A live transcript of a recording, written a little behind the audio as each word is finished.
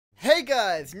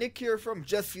guys, Nick here from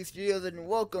Just Few Studios, and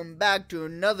welcome back to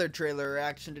another trailer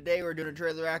reaction. Today we're doing a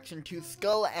trailer reaction to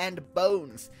Skull and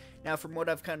Bones. Now, from what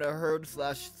I've kind of heard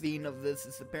 / seen of this,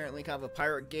 it's apparently kind of a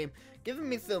pirate game, giving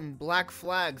me some Black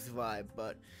Flags vibe.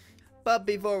 But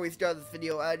before we start this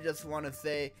video, I just want to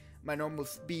say my normal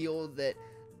spiel that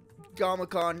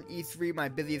Comic-Con, E3, my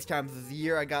busiest times of the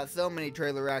year. I got so many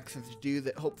trailer reactions to do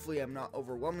that hopefully I'm not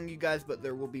overwhelming you guys, but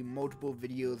there will be multiple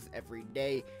videos every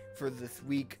day for this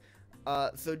week.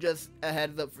 So just a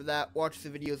heads up for that. Watch the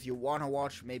videos you want to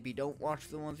watch. Maybe don't watch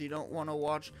the ones you don't want to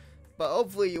watch, but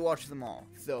hopefully you watch them all.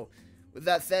 So with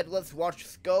that said, let's watch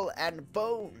Skull and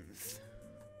Bones.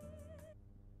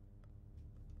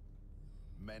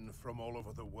 Men from all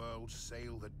over the world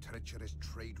sail the treacherous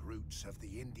trade routes of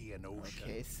the Indian Ocean.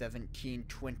 Okay, The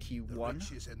 1721.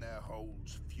 riches in their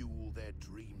holds fuel their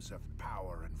dreams of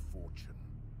power and fortune,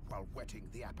 while whetting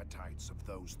the appetites of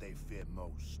those they fear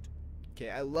most. Okay,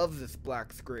 I love this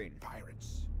black screen.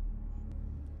 Pirates.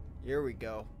 Here we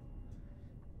go.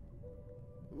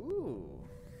 Ooh.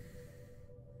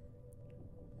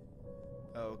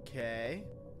 Okay.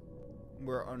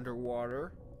 We're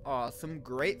underwater. Awesome.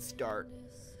 Great start.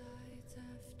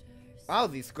 Wow,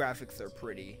 these graphics are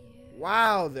pretty.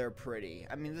 Wow, they're pretty.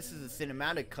 I mean, this is a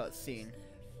cinematic cutscene,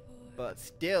 but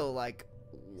still, like,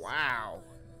 wow.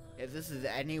 If this is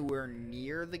anywhere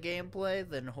near the gameplay,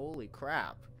 then holy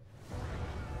crap.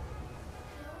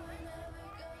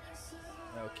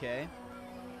 Okay.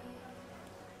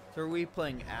 So are we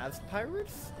playing as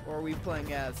pirates, or are we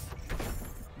playing as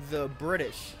the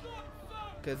British?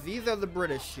 Because these are the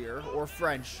British here, or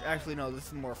French. Actually, no, this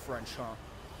is more French, huh?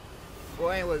 Well,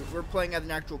 anyway, we're playing as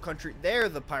an actual country. They're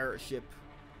the pirate ship.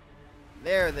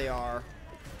 There they are.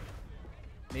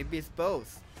 Maybe it's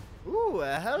both. Ooh,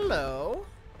 hello.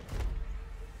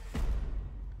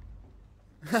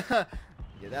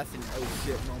 Yeah, that's an oh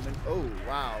shit moment. Oh,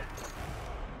 wow.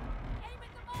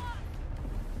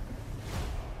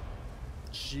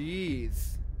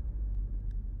 Jeez.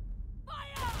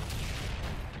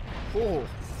 Oh.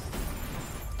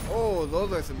 Oh,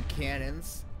 those are some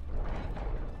cannons.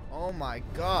 Oh my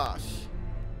gosh.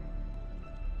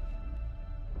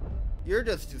 You're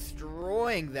just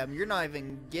destroying them. You're not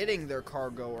even getting their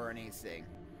cargo or anything.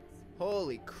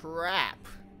 Holy crap.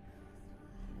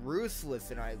 Ruthless,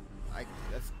 and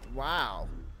that's, wow.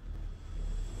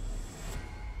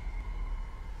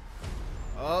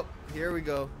 Oh, here we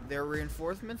go. Their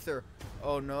reinforcements are,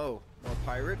 oh no, more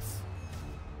pirates?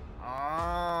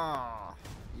 Ah,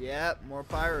 yep, more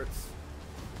pirates.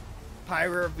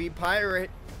 Pirate v pirate.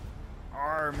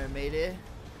 Arm, matey.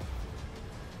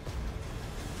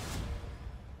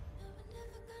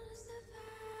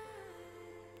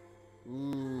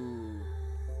 Ooh.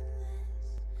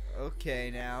 Okay,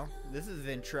 now this is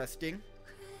interesting.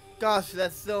 Gosh,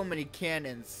 that's so many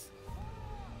cannons.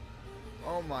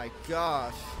 Oh my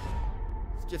gosh.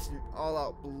 It's just an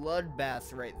all-out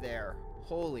bloodbath right there.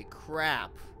 Holy crap.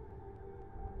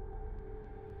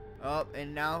 Oh,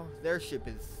 and now their ship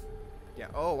is... yeah,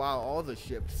 oh wow, all the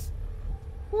ships.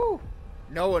 Whew.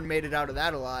 No one made it out of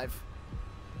that alive.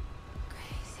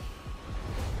 Crazy.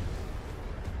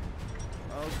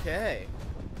 Okay.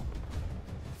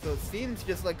 So it seems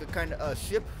just like a kind of a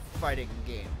ship fighting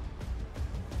game.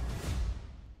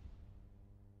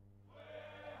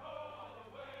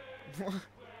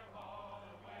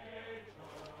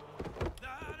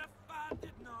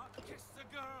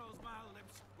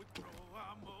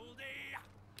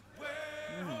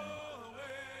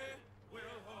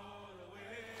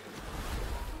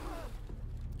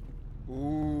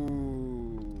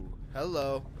 Ooh,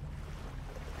 hello.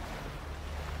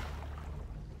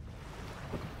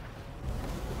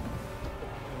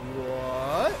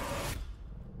 What?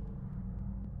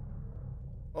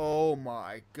 Oh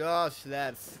my gosh,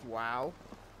 that's wow.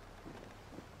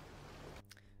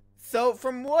 So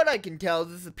from what I can tell,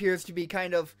 this appears to be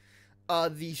kind of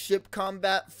the ship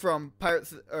combat from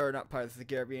Pirates, or not Pirates of the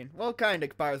Caribbean. Well, kind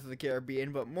of Pirates of the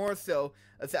Caribbean, but more so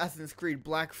Assassin's Creed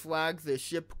Black Flag, the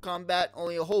ship combat.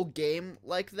 Only a whole game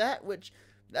like that, which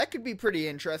that could be pretty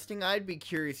interesting. I'd be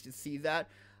curious to see that.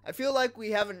 I feel like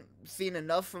we haven't seen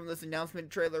enough from this announcement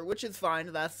trailer, which is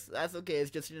fine. That's okay.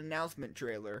 It's just an announcement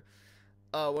trailer.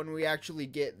 When we actually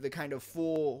get the kind of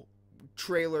full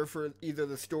trailer for either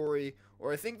the story,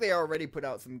 or I think they already put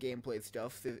out some gameplay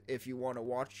stuff. If you want to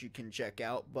watch, you can check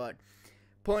out. But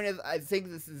point is, I think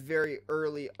this is very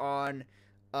early on,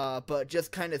 but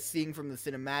just kind of seeing from the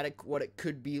cinematic what it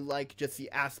could be like, just the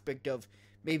aspect of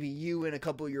maybe you and a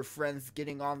couple of your friends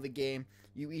getting on the game.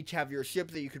 You each have your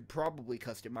ship that you could probably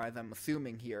customize, I'm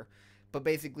assuming here. but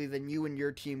basically then you and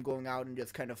your team going out and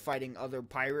just kind of fighting other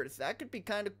pirates. That could be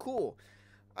kind of cool.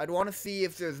 I'd want to see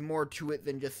if there's more to it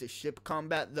than just the ship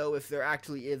combat, though. If there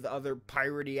actually is other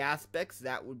piratey aspects,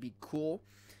 that would be cool.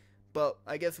 But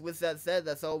I guess with that said,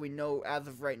 that's all we know as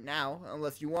of right now.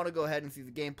 Unless you want to go ahead and see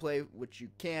the gameplay, which you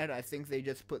can. I think they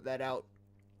just put that out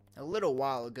a little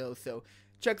while ago, so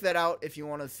check that out if you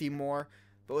want to see more.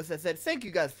 But with that said, thank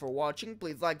you guys for watching.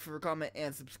 Please like, favorite, comment,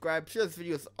 and subscribe. Share this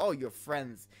video with all your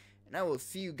friends. And I will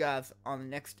see you guys on the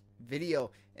next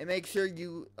video. And make sure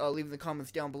you leave in the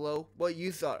comments down below what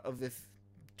you thought of this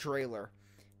trailer.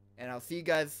 And I'll see you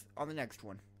guys on the next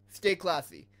one. Stay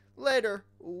classy. Later.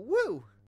 Woo!